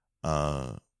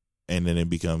 and then it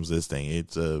becomes this thing.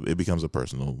 It becomes a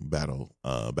personal battle,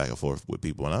 back and forth with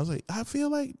people, and I was like, I feel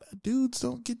like dudes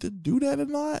don't get to do that a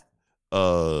lot,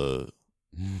 but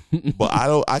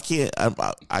I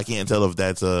can't tell if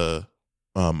that's a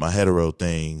hetero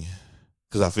thing,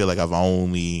 because I feel like I've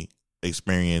only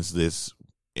experienced this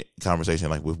conversation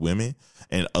like with women,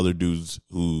 and other dudes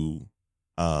who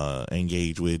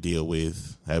engage with, deal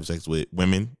with, have sex with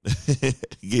women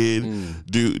can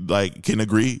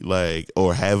agree, like,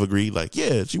 or have agreed, like,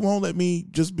 yeah, she won't let me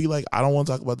just be like, I don't want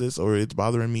to talk about this, or it's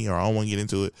bothering me, or I don't want to get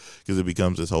into it, because it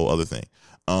becomes this whole other thing.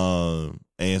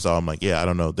 And so I'm like, yeah, I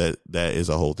don't know, that is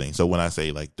a whole thing. So when I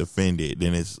say like defend it,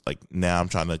 then it's like, now I'm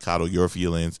trying to coddle your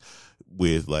feelings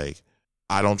with like,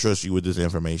 I don't trust you with this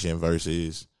information,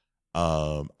 versus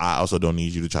I also don't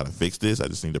need you to try to fix this. I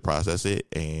just need to process it,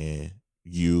 and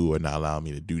you are not allowing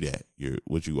me to do that.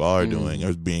 What you are doing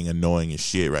is being annoying as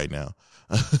shit right now.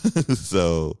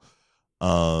 So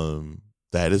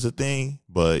that is a thing,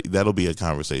 but that'll be a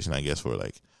conversation, I guess, for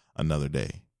like another day.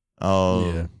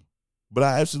 Yeah. But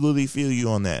I absolutely feel you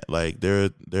on that. Like there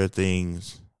are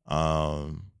things.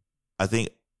 I think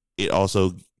it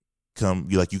also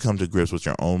you come to grips with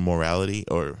your own morality,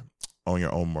 or on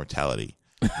your own mortality.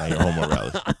 Not your own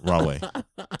morality. Wrong way.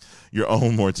 Your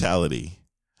own mortality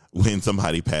when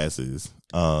somebody passes.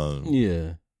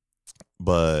 Yeah.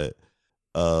 But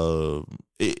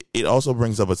it also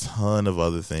brings up a ton of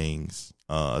other things,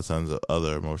 tons of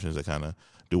other emotions that kind of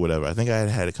do whatever. I think I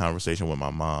had a conversation with my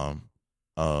mom,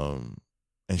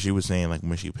 and she was saying like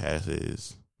when she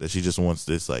passes that she just wants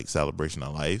this like celebration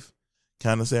of life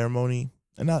kind of ceremony,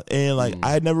 and I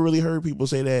had never really heard people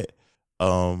say that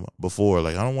before.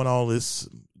 Like, I don't want all this,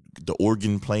 the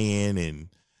organ playing, and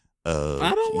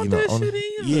I don't want that shit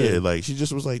either. Yeah, like she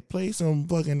just was like, play some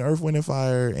fucking Earth, Wind and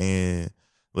Fire, and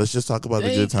let's just talk about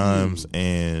the good times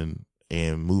and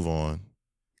move on.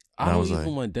 And I don't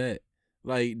even want that.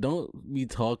 Like, don't be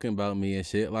talking about me and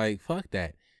shit. Like, fuck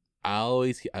that. I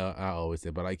always say,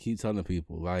 but I keep telling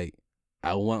people, like,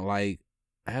 I want, like,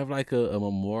 I have like a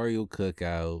memorial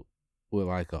cookout with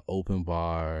like an open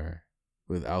bar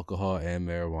with alcohol and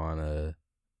marijuana,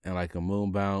 and like a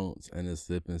moon bounce and a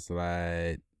slip and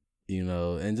slide,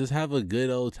 and just have a good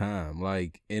old time,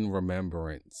 like in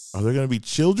remembrance. Are there gonna be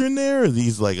children there? Or are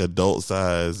these like adult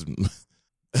size?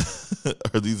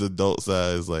 Are these adult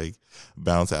size like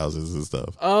bounce houses and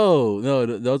stuff? Oh no,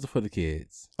 those are for the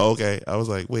kids. Okay, I was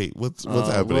like, wait, what's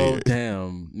happening? Well, here?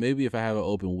 damn. Maybe if I have an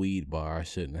open weed bar, I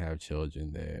shouldn't have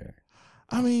children there.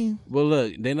 I mean, well,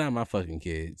 look, they're not my fucking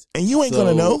kids, and you ain't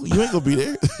gonna know. You ain't gonna be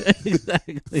there.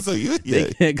 Exactly. So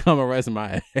they can't come arrest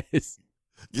my ass.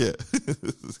 Yeah,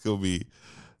 it's gonna be,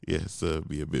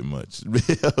 be a bit much.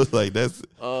 I was like, that's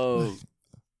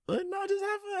but no, just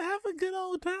have a good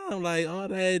old time, like all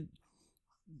that,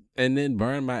 and then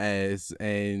burn my ass,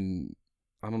 and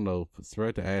I don't know,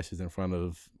 spread the ashes in front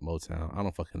of Motown. I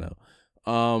don't fucking know.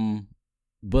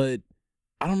 But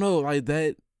I don't know, like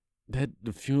that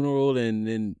the funeral and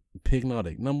then picking all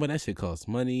the number, that shit costs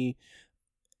money,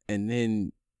 and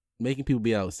then making people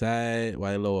be outside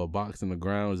while they lower a box in the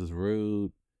ground is just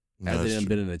rude. After them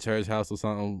been in a church house or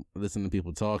something, listening to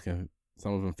people talking,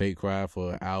 some of them fake cry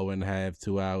for an hour and a half,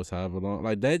 2 hours, however long.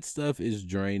 Like, that stuff is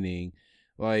draining.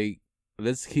 Like,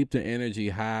 let's keep the energy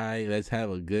high. Let's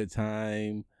have a good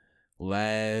time.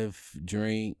 Laugh,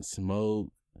 drink,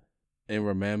 smoke, in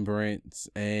remembrance,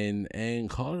 and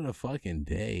call it a fucking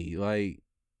day. Like,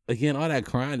 again, all that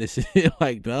crying and shit,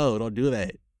 like, no, don't do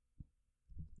that.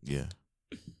 Yeah.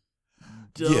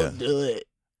 Don't do it.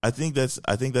 I think that's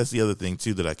the other thing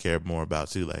too that I care more about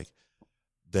too, like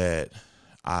that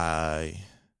I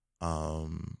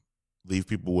leave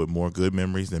people with more good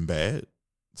memories than bad.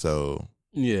 So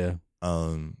Yeah.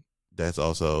 That's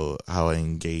also how I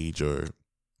engage or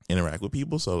interact with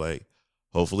people. So like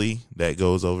hopefully that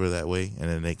goes over that way, and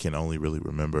then they can only really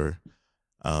remember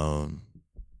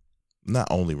not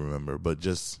only remember, but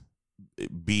just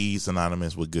be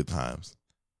synonymous with good times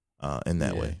in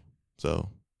that way. So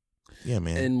yeah,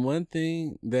 man. And one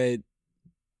thing that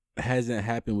hasn't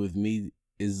happened with me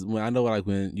is when I know, like,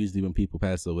 usually when people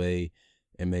pass away,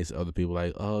 it makes other people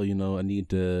like, oh, I need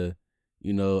to,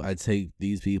 I take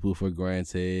these people for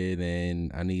granted,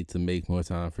 and I need to make more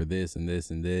time for this and this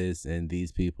and this and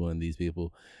these people and these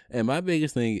people. And my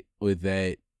biggest thing with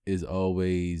that is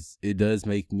always, it does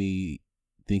make me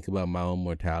think about my own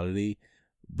mortality,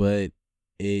 but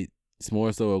it's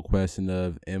more so a question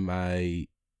of,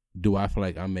 do I feel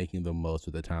like I'm making the most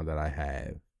of the time that I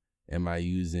have? Am I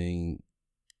using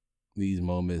these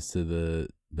moments to the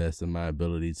best of my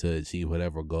ability to achieve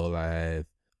whatever goal I have?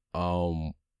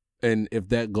 And if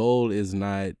that goal is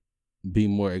not be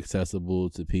more accessible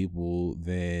to people,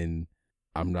 then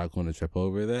I'm not going to trip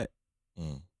over that.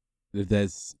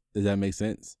 Does that make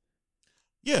sense?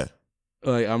 Yeah.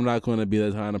 Like, I'm not going to be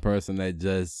the kind of person that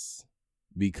just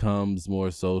becomes more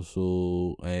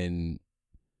social and,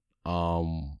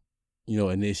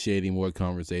 initiating more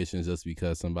conversations just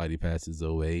because somebody passes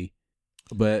away.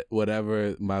 But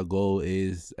whatever my goal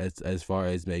is, as far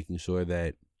as making sure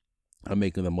that I'm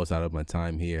making the most out of my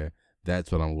time here,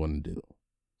 that's what I'm going to do.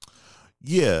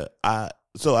 Yeah,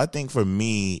 so I think for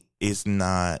me, it's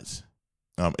not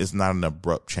an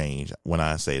abrupt change when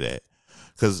I say that,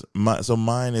 because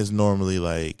mine is normally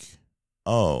like,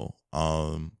 oh,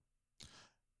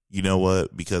 you know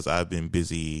what? Because I've been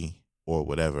busy or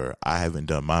whatever, I haven't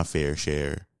done my fair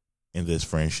share in this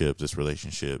friendship, this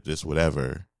relationship, this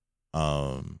whatever,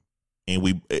 and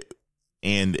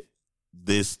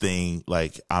this thing,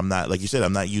 like, I'm not, like you said,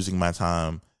 I'm not using my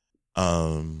time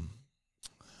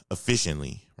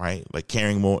efficiently, right? Like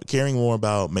caring more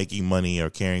about making money,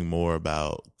 or caring more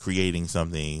about creating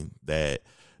something that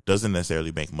doesn't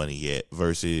necessarily make money yet,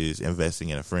 versus investing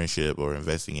in a friendship or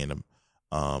investing in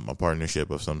a partnership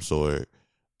of some sort.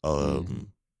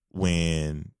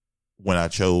 When I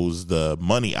chose the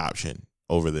money option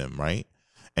over them, right?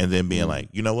 And then being like,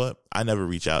 you know what? I never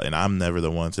reach out, and I'm never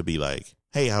the one to be like,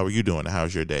 hey, how are you doing?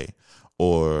 How's your day?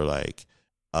 Or like,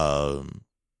 or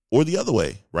the other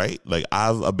way, right? Like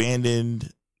I've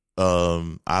abandoned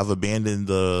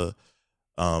the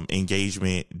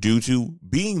engagement due to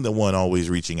being the one always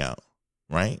reaching out,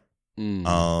 right?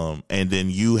 And then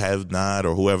you have not,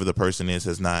 or whoever the person is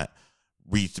has not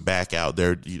reached back out.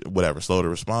 They're whatever, slow to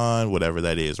respond, whatever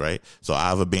that is, right? So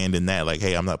I've abandoned that. Like,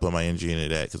 hey, I'm not putting my energy into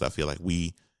that, because I feel like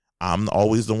I'm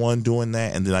always the one doing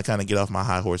that, and then I kind of get off my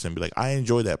high horse and be like, I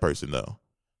enjoy that person though.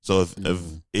 So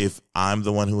if I'm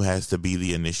the one who has to be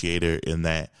the initiator in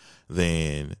that,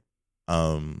 then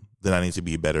I need to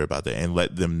be better about that and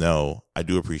let them know I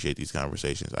do appreciate these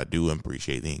conversations. I do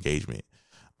appreciate the engagement.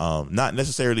 Not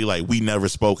necessarily like we never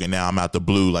spoke and now I'm out the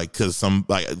blue, like cause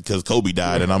Kobe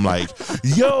died and I'm like,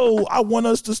 yo, I want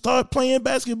us to start playing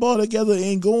basketball together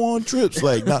and go on trips.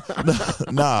 Like,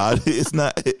 nah, it's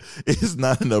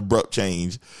not an abrupt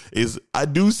change. I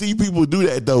do see people do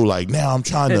that though. Like, now I'm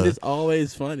trying to. It's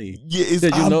always funny.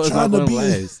 Yeah, I'm trying to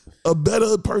be a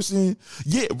better person.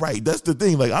 Yeah, right. That's the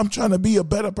thing. Like, I'm trying to be a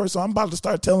better person. I'm about to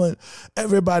start telling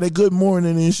everybody good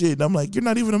morning and shit. And I'm like, you're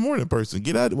not even a morning person.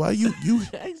 Get out. Why you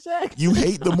exactly. You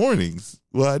hate the mornings.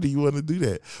 Why do you want to do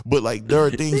that? But like, there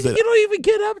are things that you don't even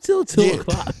get up till 2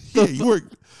 o'clock. Yeah,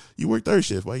 you work third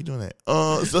shift. Why are you doing that?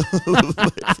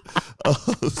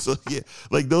 So yeah,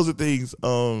 like those are things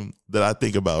that I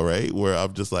think about, right? Where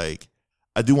I'm just like,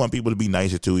 I do want people to be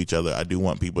nicer to each other. I do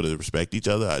want people to respect each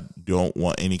other. I don't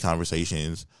want any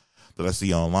conversations that I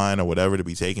see online or whatever to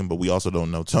be taken, but we also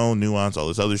don't know tone, nuance, all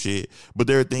this other shit. But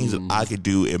there are things that I could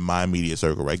do in my immediate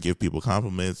circle, right? Give people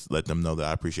compliments, let them know that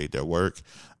I appreciate their work,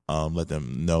 let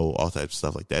them know all types of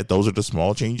stuff like that. Those are the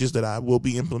small changes that I will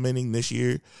be implementing this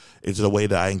year. It's the way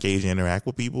that I engage and interact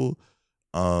with people.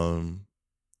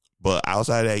 But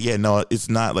outside of that, yeah, no, it's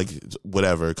not like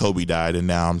whatever. Kobe died, and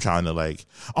now I'm trying to like,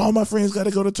 all my friends got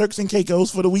to go to Turks and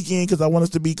Caicos for the weekend because I want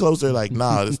us to be closer. Like,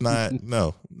 nah, it's not.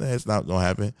 No, that's not gonna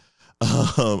happen.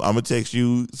 I'm gonna text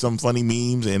you some funny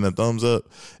memes and a thumbs up,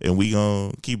 and we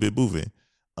gonna keep it moving.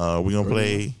 We gonna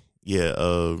play, we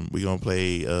gonna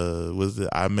play what's it,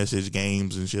 iMessage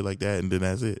games and shit like that, and then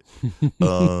that's it.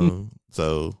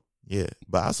 So yeah,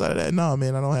 but outside of that, no,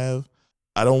 man, I don't have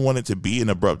I don't want it to be an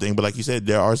abrupt thing, but like you said,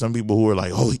 there are some people who are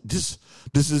like, oh, this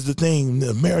is the thing.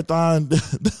 The marathon,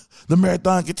 the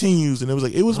marathon continues, and it was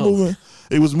like it was moving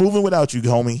without you,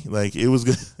 homie. Like it was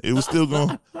still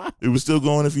going,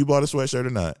 if you bought a sweatshirt or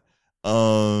not.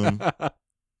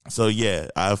 So yeah,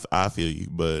 I feel you,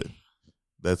 but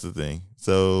that's the thing.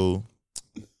 So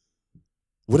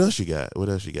what else you got?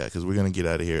 Because we're gonna get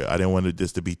out of here. I didn't want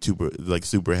this to be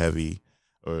super heavy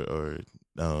or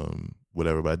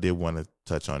whatever, but I did want to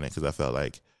touch on it because I felt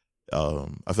like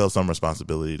I felt some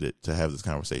responsibility to have this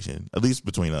conversation, at least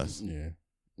between us.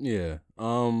 Yeah.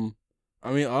 I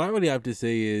mean, all I really have to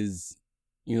say is,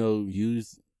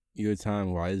 use your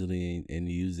time wisely and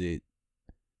use it.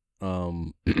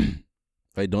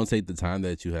 Like, don't take the time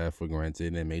that you have for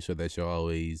granted, and make sure that you're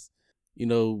always,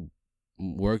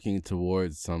 working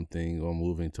towards something or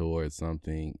moving towards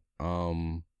something.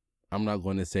 I'm not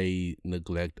going to say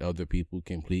neglect other people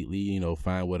completely,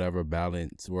 find whatever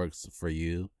balance works for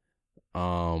you.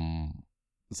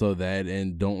 So that,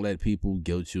 and don't let people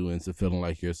guilt you into feeling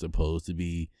like you're supposed to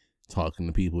be talking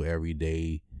to people every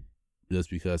day just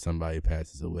because somebody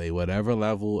passes away. Whatever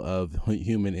level of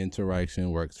human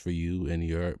interaction works for you and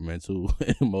your mental,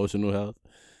 emotional health,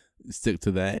 stick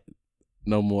to that.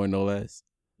 No more, no less.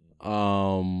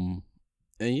 And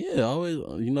yeah, always,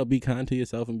 be kind to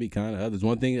yourself and be kind to others.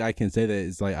 One thing I can say that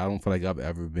is like, I don't feel like I've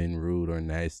ever been rude or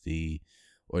nasty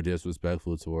or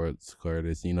disrespectful towards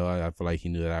Curtis. I feel like he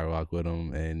knew that I rock with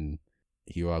him and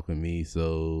he rocked with me.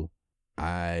 So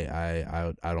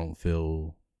I don't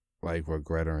feel like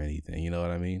regret or anything. You know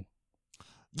what I mean?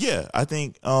 Yeah, I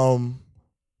think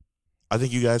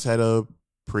you guys had a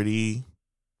pretty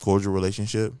cordial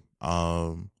relationship.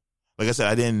 Like I said,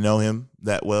 I didn't know him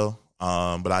that well,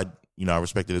 but I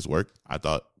respected his work. I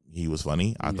thought he was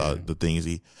funny. I thought the things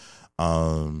he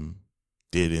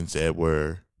did and said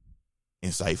were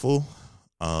insightful.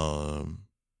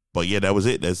 But yeah, that was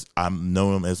it. I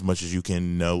know him as much as you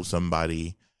can know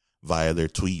somebody via their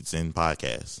tweets and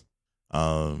podcasts.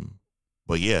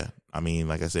 But yeah, I mean,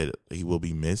 like I said, he will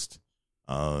be missed.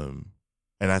 And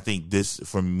I think this,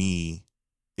 for me,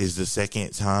 is the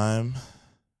second time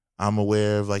I'm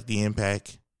aware of like the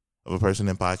impact of a person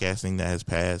in podcasting that has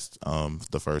passed.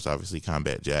 The first, obviously,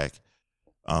 Combat Jack,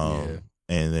 and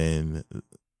then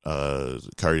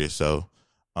Curtis. So,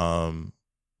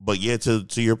 but yeah, to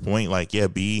your point, like, yeah,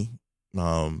 be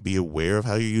aware of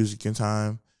how you're using your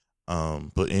time.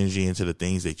 Put energy into the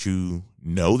things that you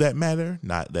know that matter,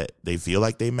 not that they feel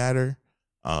like they matter.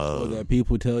 Or that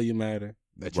people tell you matter,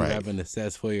 that you haven't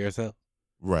assessed for yourself.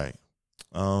 Right.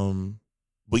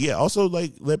 But yeah, also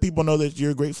like let people know that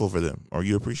you're grateful for them or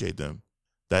you appreciate them.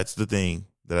 That's the thing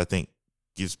that I think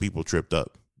gets people tripped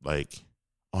up. Like,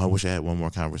 oh, I wish I had one more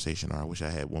conversation, or I wish I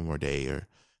had one more day, or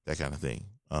that kind of thing.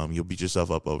 You'll beat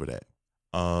yourself up over that.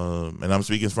 And I'm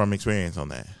speaking from experience on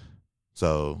that.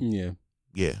 So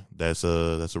yeah, that's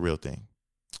a real thing.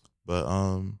 But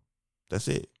that's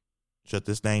it. Shut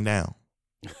this thing down.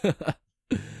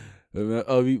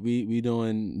 Oh, we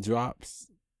doing drops?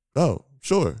 Oh,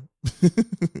 sure. Hit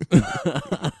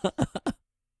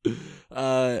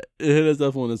us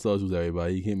up on the socials,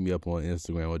 everybody. You can hit me up on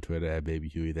Instagram or Twitter at Baby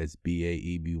Huey. That's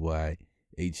BAEBYHUEY.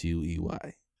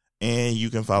 And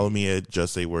you can follow me at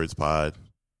Just Say Words Pod.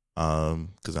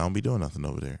 Because I don't be doing nothing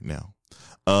over there now.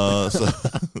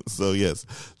 So yes,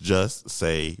 Just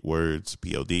Say Words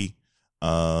POD.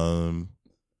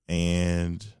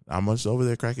 And I'm just over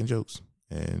there cracking jokes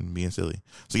and being silly.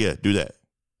 So yeah, do that.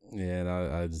 Yeah, and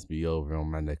I'll just be over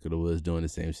on my neck of the woods doing the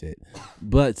same shit.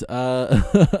 But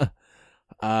so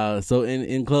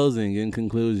in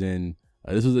conclusion,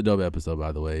 this was a dope episode,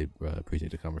 by the way.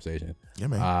 Appreciate the conversation. Yeah,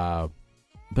 man.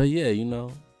 But yeah,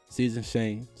 seasons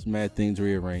change, mad things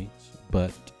rearrange.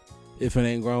 But if it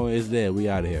ain't growing, it's there. We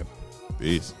out of here.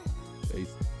 Peace. Peace.